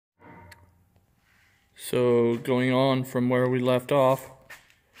So going on from where we left off,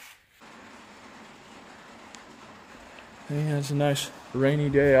 yeah, it's a nice rainy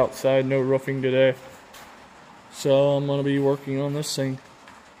day outside, no roofing today. So I'm gonna be working on this thing,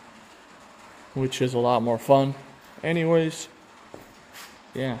 which is a lot more fun. Anyways,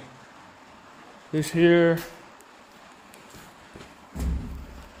 yeah, this here,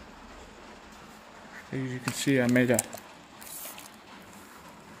 as you can see, I made a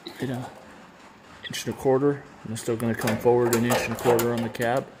 1.25 inches. I'm still going to come forward 1.25 inches on the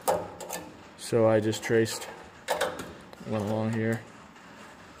cab. So I just went along here.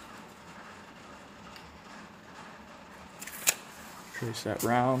 Trace that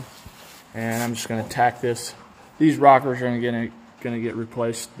round. And I'm just going to tack this. These rockers are going to get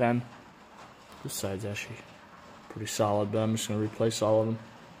replaced then. This side's actually pretty solid, but I'm just going to replace all of them.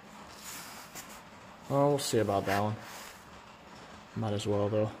 Well, we'll see about that one. Might as well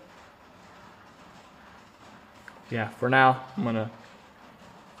though. Yeah, for now, I'm going to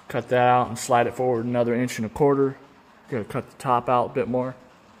cut that out and slide it forward another 1.25 inches. Going to cut the top out a bit more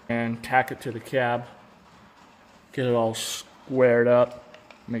and tack it to the cab. Get it all squared up.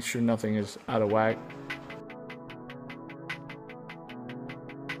 Make sure nothing is out of whack.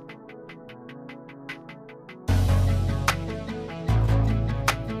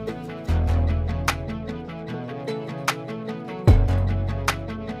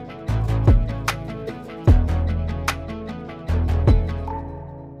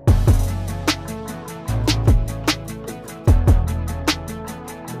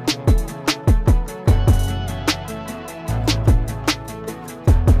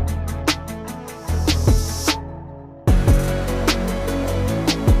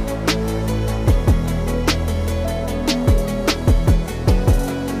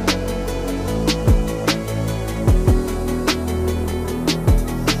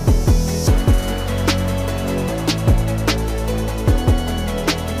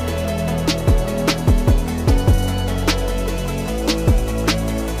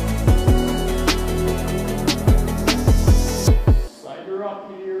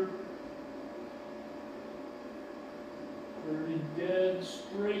 Pretty dead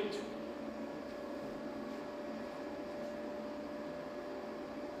straight.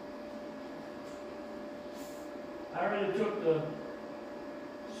 I already took the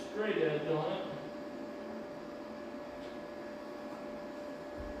straight edge on it.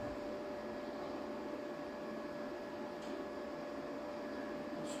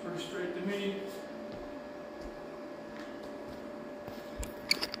 Looks pretty straight to me.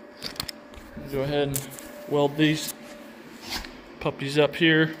 Go ahead and weld these puppies up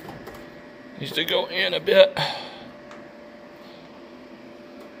here. Needs to go in a bit.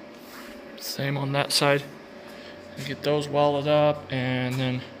 Same on that side. Get those welded up, and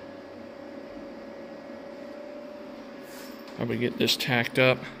then probably get this tacked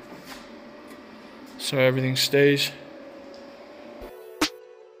up so everything stays.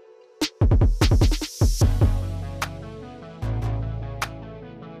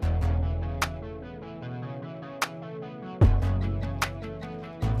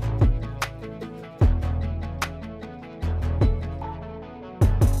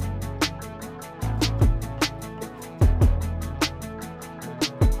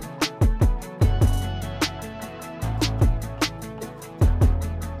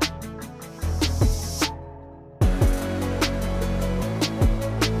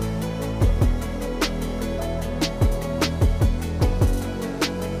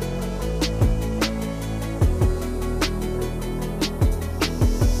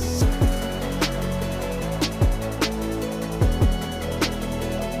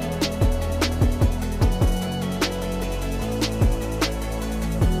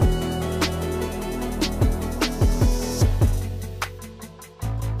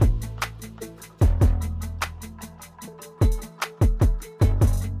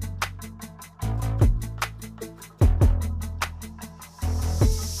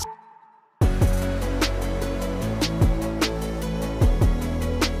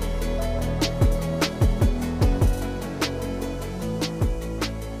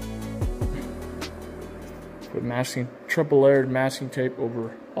 Put triple layered masking tape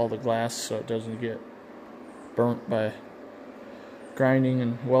over all the glass so it doesn't get burnt by grinding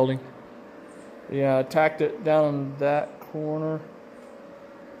and welding. Yeah, I tacked it down in that corner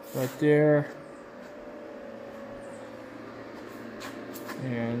right there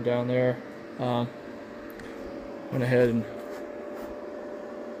and down there. Went ahead and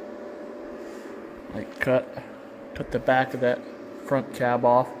cut the back of that front cab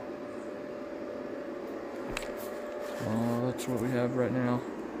off. That's what we have right now.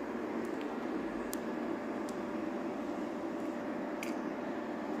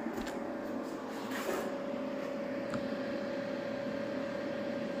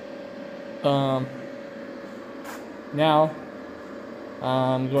 Now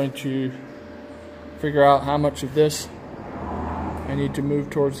I'm going to figure out how much of this I need to move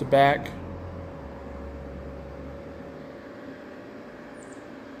towards the back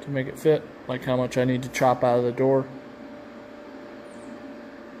to make it fit, like how much I need to chop out of the door.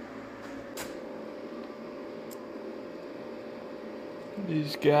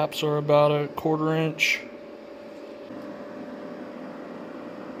 These gaps are about a 1/4 inch.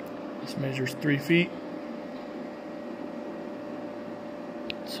 This measures 3 feet.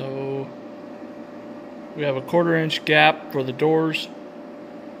 So we have a 1/4 inch gap for the doors.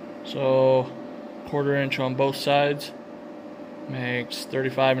 So 1/4 inch on both sides makes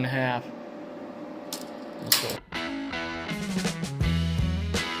 35.5. That's it.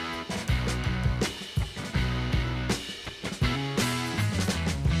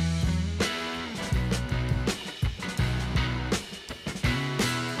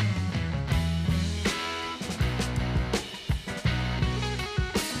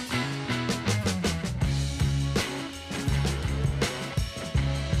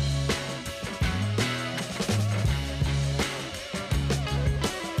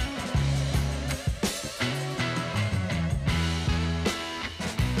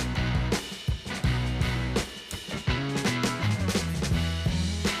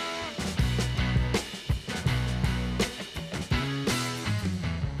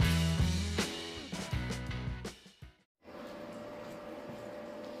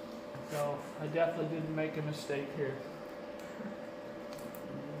 So I definitely didn't make a mistake here.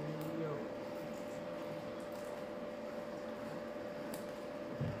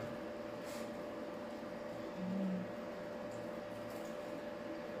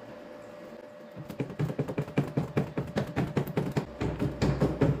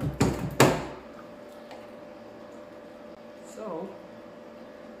 So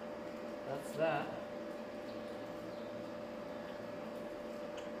that's that.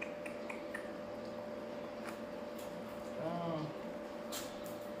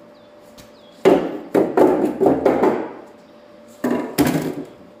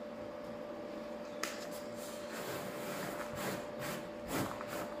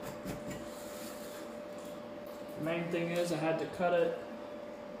 The main thing is I had to cut it.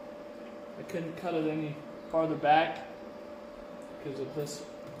 I couldn't cut it any farther back because of this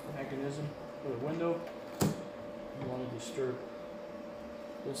mechanism for the window. I wanted to disturb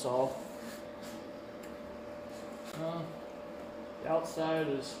this off. The outside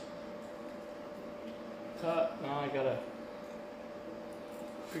is cut. Now I gotta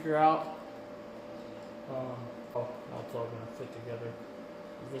figure out how it's all gonna fit together.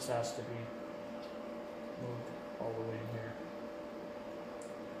 This has to be moved all the way in here.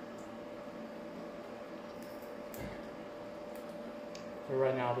 So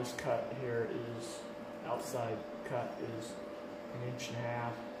right now this cut here is, outside cut is 1.5 inches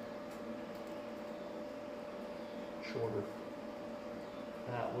shorter.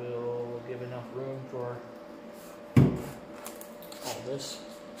 That will give enough room for all this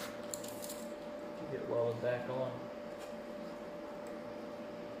to get welded back on.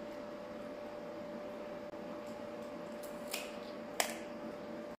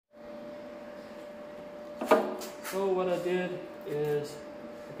 So what I did is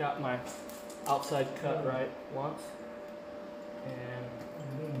I got my outside cut right once, and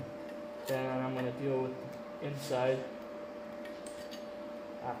then I'm going to deal with the inside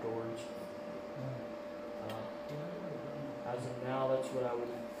afterwards. As of now, that's what I would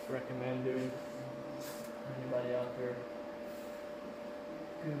recommend doing. Anybody out there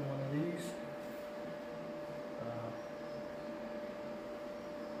doing one of these?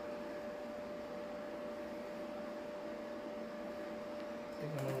 I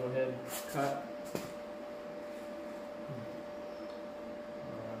think I'm going to go ahead and cut.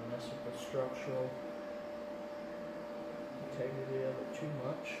 Mess with the structural integrity of it too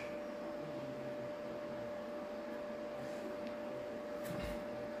much.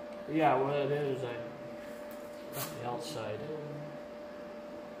 But yeah, what it is, I cut the outside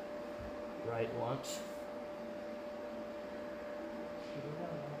right once.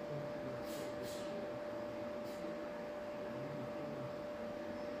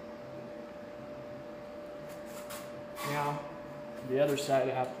 Now, the other side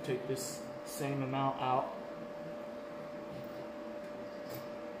I have to take this same amount out.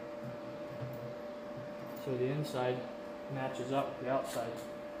 So the inside matches up with the outside.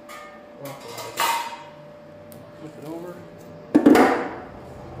 Flip it over.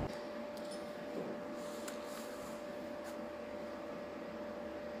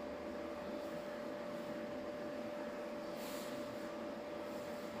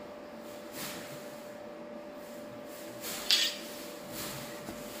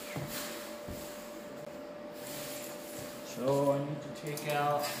 So I need to take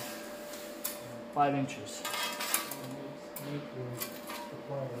out 5 inches.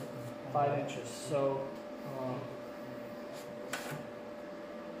 5 inches. So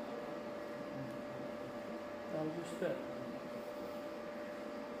that'll just fit.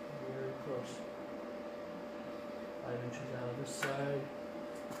 Very close. 5 inches out of this side.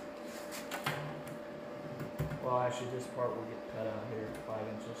 Well, actually, this part will get cut out here, 5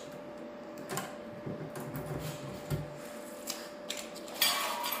 inches.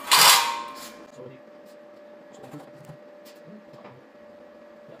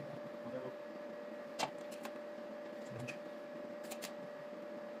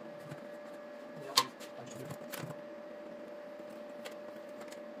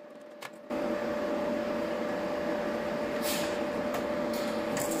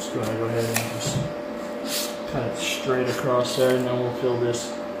 Just going to go ahead and just cut it straight across there, and then we'll fill this.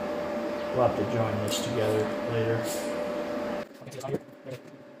 We'll have to join this together later.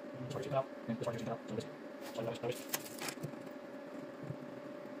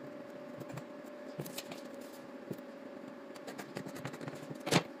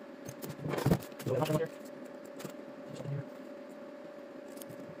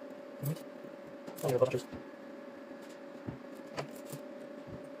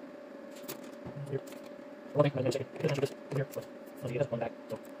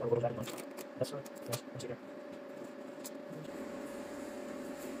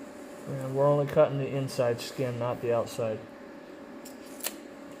 And we're only cutting the inside skin, not the outside.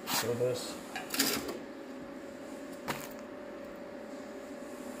 So this.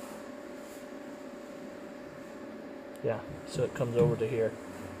 Yeah, so it comes over to here.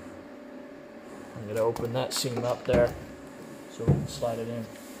 I'm going to open that seam up there so we can slide it in.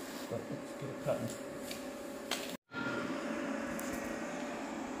 But let's get it cutting.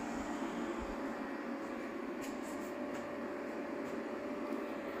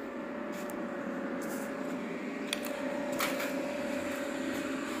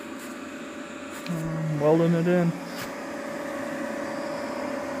 Welding it in.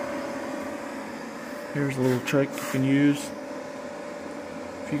 Here's a little trick you can use.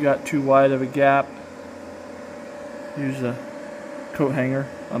 If you got too wide of a gap, use a coat hanger,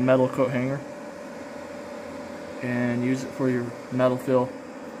 a metal coat hanger, and use it for your metal fill.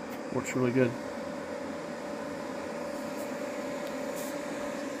 Works really good.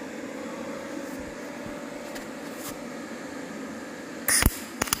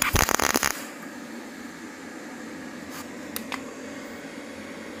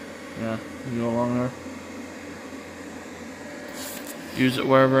 Yeah, you go along there. Use it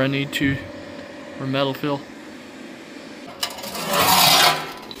wherever I need to for metal fill.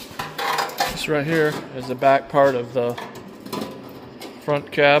 This right here is the back part of the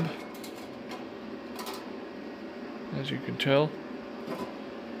front cab. As you can tell,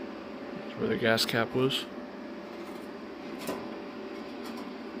 that's where the gas cap was.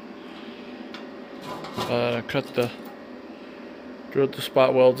 Drilled the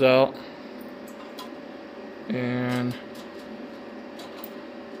spot welds out and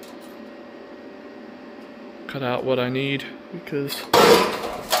cut out what I need, because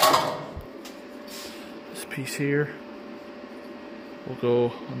this piece here will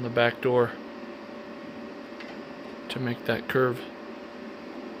go on the back door to make that curve.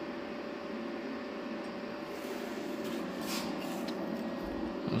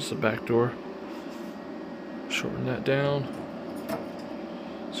 That's the back door. Shorten that down.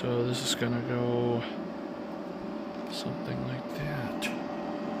 So this is gonna go something like that.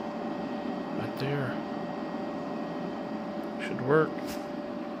 Right there. Should work.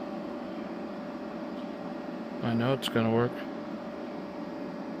 I know it's gonna work.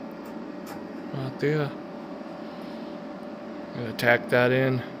 Right there. I'm gonna tack that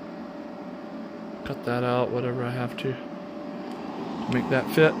in. Cut that out, whatever I have to make that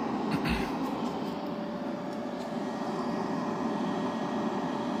fit.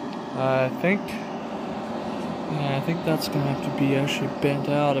 I think that's going to have to be actually bent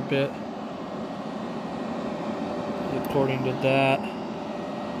out a bit. According to that,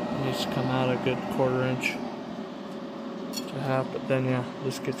 it needs to come out a good 1/4 inch to half, but then yeah,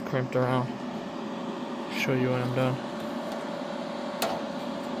 this gets crimped around. Show you when I'm done.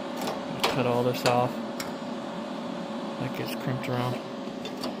 Cut all this off. That gets crimped around.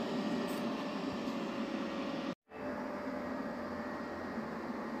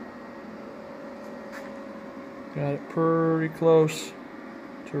 Got it pretty close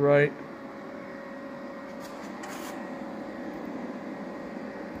to right.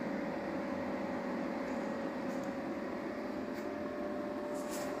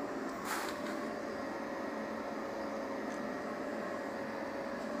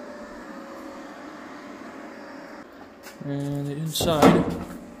 And the inside.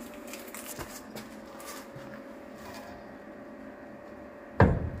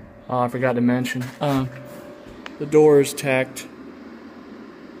 Oh, I forgot to mention, the door is tacked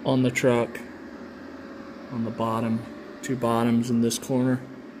on the truck on the bottom, two bottoms in this corner.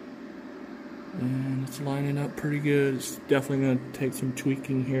 And it's lining up pretty good. It's definitely going to take some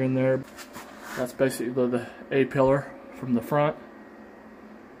tweaking here and there. That's basically the A-pillar from the front.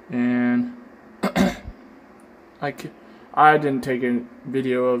 And I didn't take a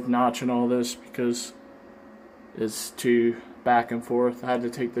video of notching all this because it's too back and forth. I had to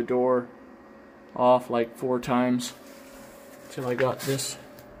take the door off like 4 times till I got this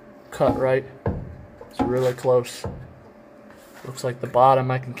cut right. It's really close. Looks like the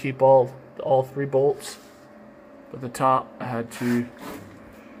bottom I can keep all 3 bolts, but the top I had to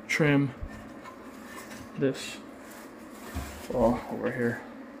trim this over here,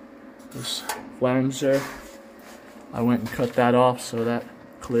 this flange there. I went and cut that off so that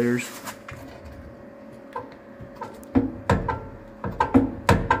clears.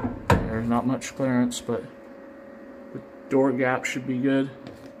 There's not much clearance, but the door gap should be good.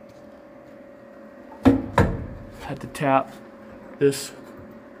 Had to tap this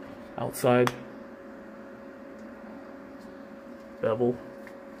outside bevel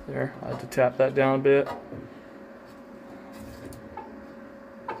there. I had to tap that down a bit.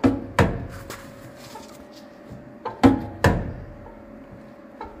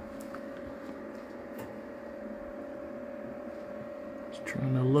 Just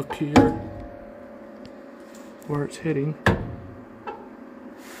trying to look here where it's hitting.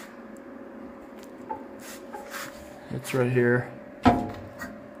 It's right here.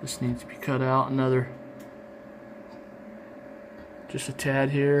 This needs to be cut out just a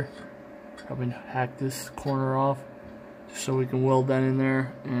tad here. Probably hack this corner off just so we can weld that in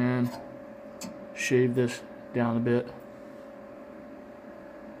there and shave this down a bit.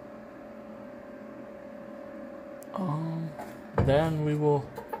 Then I'm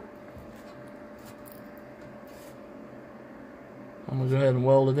gonna go ahead and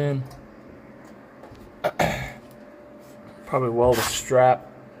weld it in. Probably weld a strap,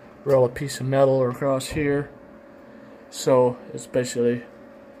 roll a piece of metal across here, so it's basically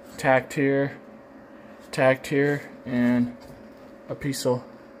tacked here, and a piece of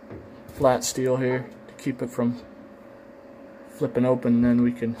flat steel here to keep it from flipping open. Then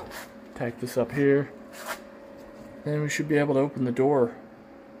we can tack this up here. Then we should be able to open the door.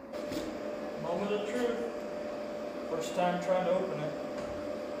 Moment of truth. First time trying to open it.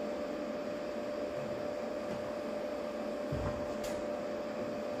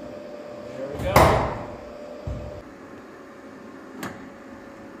 There we go.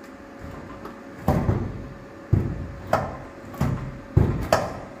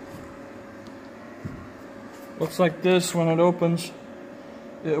 Looks like this when it opens.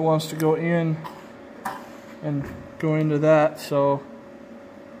 It wants to go in and go into that, so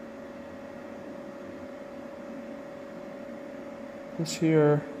this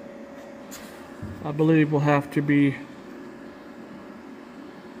here I believe will have to be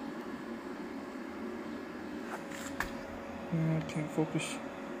I can't focus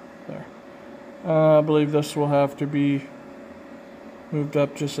there. I believe this will have to be moved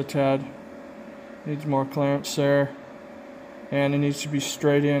up just a tad. Needs more clearance there, and it needs to be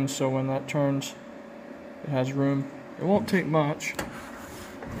straight in so when that turns it has room. It won't take much,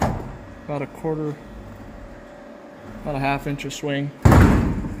 about a half inch of swing.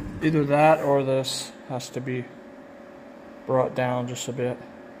 Either that or this has to be brought down just a bit.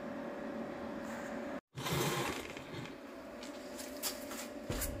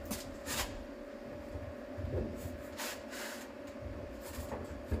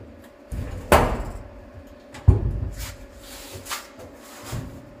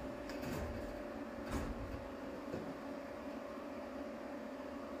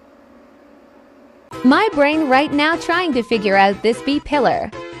 My brain right now trying to figure out this B pillar.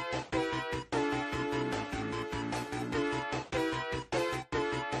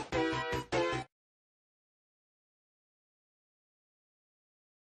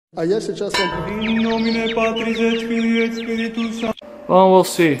 А я сейчас Well, we'll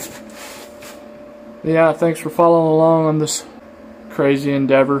see. Yeah, thanks for following along on this crazy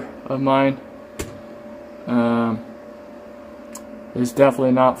endeavor of mine. It's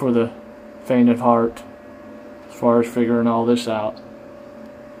definitely not for the faint of heart as far as figuring all this out.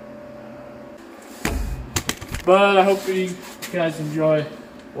 But I hope you guys enjoy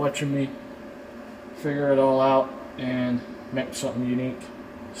watching me figure it all out and make something unique.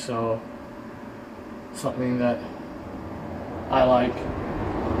 So, something that I like.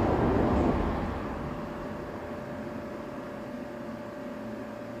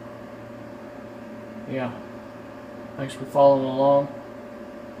 yeah, thanks for following along.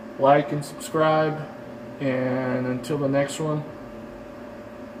 Like and subscribe, and until the next one,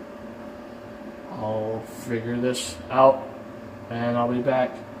 I'll figure this out and I'll be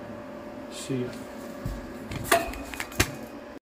back. See you.